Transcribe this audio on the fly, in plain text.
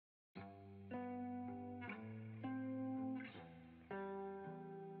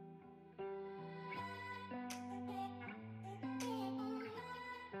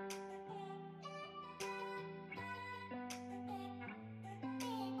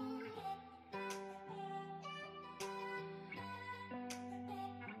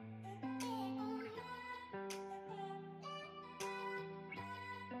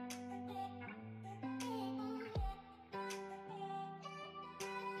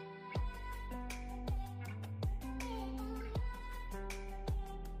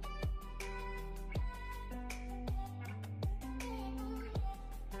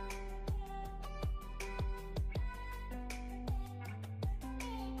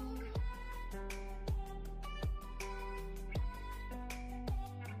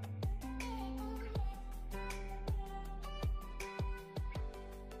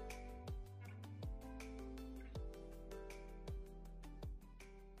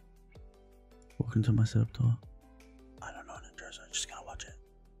Welcome to my setup tour. I don't know an intro, so I'm just gonna watch it.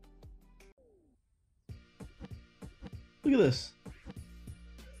 Look at this.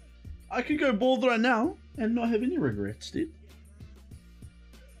 I could go bald right now and not have any regrets, dude.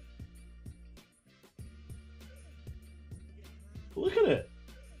 Look at it.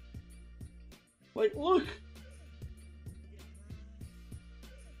 Like, look.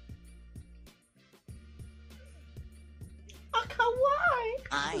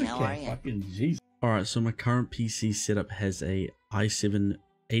 Hi, how are you? Fucking jeez. Alright, so my current PC setup has a i7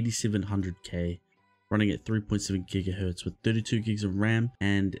 8700K running at 3.7 gigahertz with 32 gigs of RAM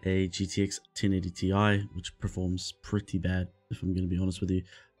and a GTX 1080 Ti, which performs pretty bad, if I'm going to be honest with you.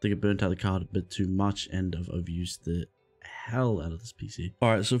 I think I burnt out the card a bit too much and I've overused the hell out of this PC.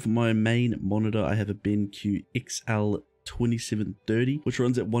 Alright, so for my main monitor, I have a BenQ XL2730, which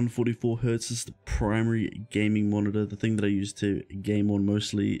runs at 144 Hz. This is the primary gaming monitor, the thing that I use to game on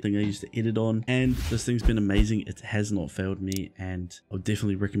mostly, the thing I use to edit on, and this thing's been amazing. It has not failed me, and I would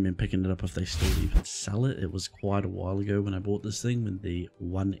definitely recommend picking it up if they still even sell it. It was quite a while ago when I bought this thing, when the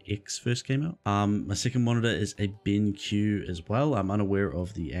One X first came out. My second monitor is a BenQ as well. I'm unaware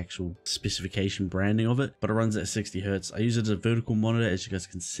of the actual specification branding of it, but it runs at 60 Hz. I use it as a vertical monitor. As you guys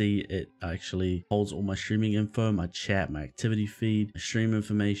can see, it actually holds all my streaming info, my chat, my activity feed, my stream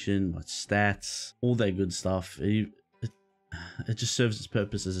information, my stats, all that good stuff. It just serves its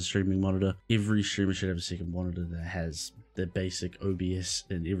purpose as a streaming monitor. Every streamer should have a second monitor that has the basic OBS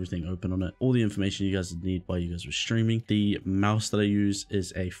and everything open on it. All the information you guys need while you guys were streaming. The mouse that I use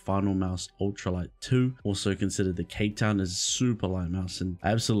is a Final Mouse Ultralight 2, also considered the Capetown, is a super light mouse, and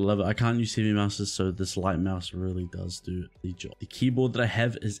I absolutely love it. I can't use heavy mouses, so this light mouse really does do the job. The keyboard that I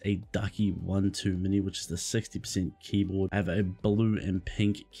have is a DuckyOne2 Mini, which is the 60% keyboard. I have a blue and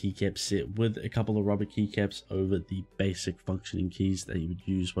pink keycap set with a couple of rubber keycaps over the basic functioning keys that you would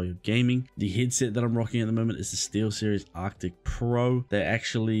use while you're gaming. The headset that I'm rocking at the moment is the SteelSeries Artic Pro. They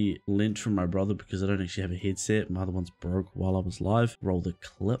actually lent from my brother because I don't actually have a headset. My other one's broke while I was live. Roll the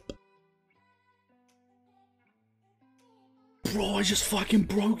clip. Bro, I just fucking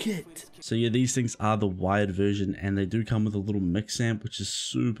broke it. So yeah, these things are the wired version, and they do come with a little mix amp, which is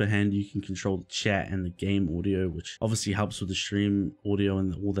super handy. You can control the chat and the game audio, which obviously helps with the stream audio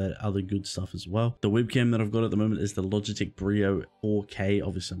and all that other good stuff as well. The webcam that I've got at the moment is the Logitech Brio4k.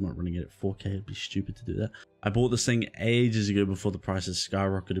 Obviously, I'm not running it at 4K. It'd be stupid to do that. I bought this thing ages ago before the prices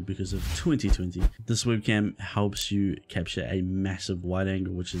skyrocketed because of 2020. This webcam helps you capture a massive wide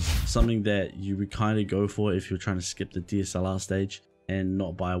angle, which is something that you would kind of go for if you're trying to skip the DSLR stage and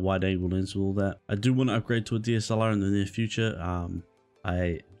not buy a wide angle lens with all that. I do want to upgrade to a DSLR in the near future.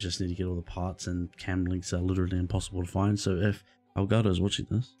 I just need to get all the parts, and cam links are literally impossible to find. So if Elgato is watching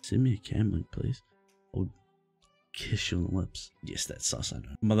this, send me a cam link, please. I'll kiss you on the lips. Yes, that's sus, I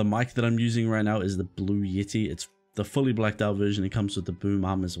know. The mic that I'm using right now is the Blue Yeti. It's the fully blacked out version. It comes with the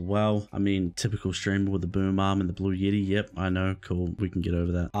BoomArm as well. I mean, typical streamer with the BoomArm and the Blue Yeti. Yep, I know, cool, we can get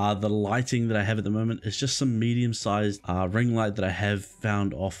over that. The lighting that I have at the moment is just some medium-sized ring light that I have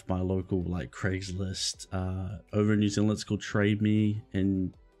found off my local like Craigslist. Over in New Zealand it's called Trade Me,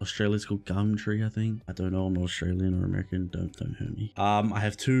 and Australia it's called Gumtree, I think. I don't know, I'm not Australian or American, don't hurt me. I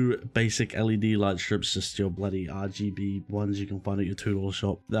have two basic LED light strips, just your bloody RGB ones you can find at your $2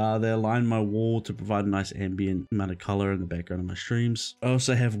 shop. They align my wall to provide a nice ambient amount of color in the background of my streams. I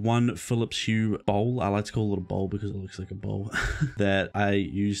also have one Phillips Hue bowl. I like to call it a bowl because it looks like a bowl that I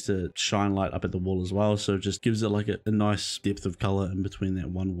use to shine light up at the wall as well. So it just gives it like a nice depth of color in between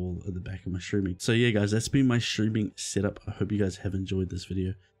that one wall at the back of my streaming. So yeah guys, that's been my streaming setup. I hope you guys have enjoyed this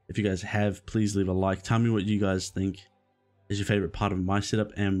video. If you guys have, please leave a like. Tell me what you guys think is your favorite part of my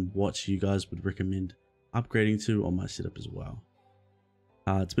setup and what you guys would recommend upgrading to on my setup as well.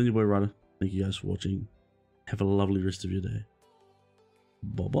 It's been your boy Rada. Thank you guys for watching. Have a lovely rest of your day.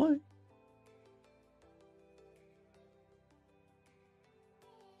 Bye bye.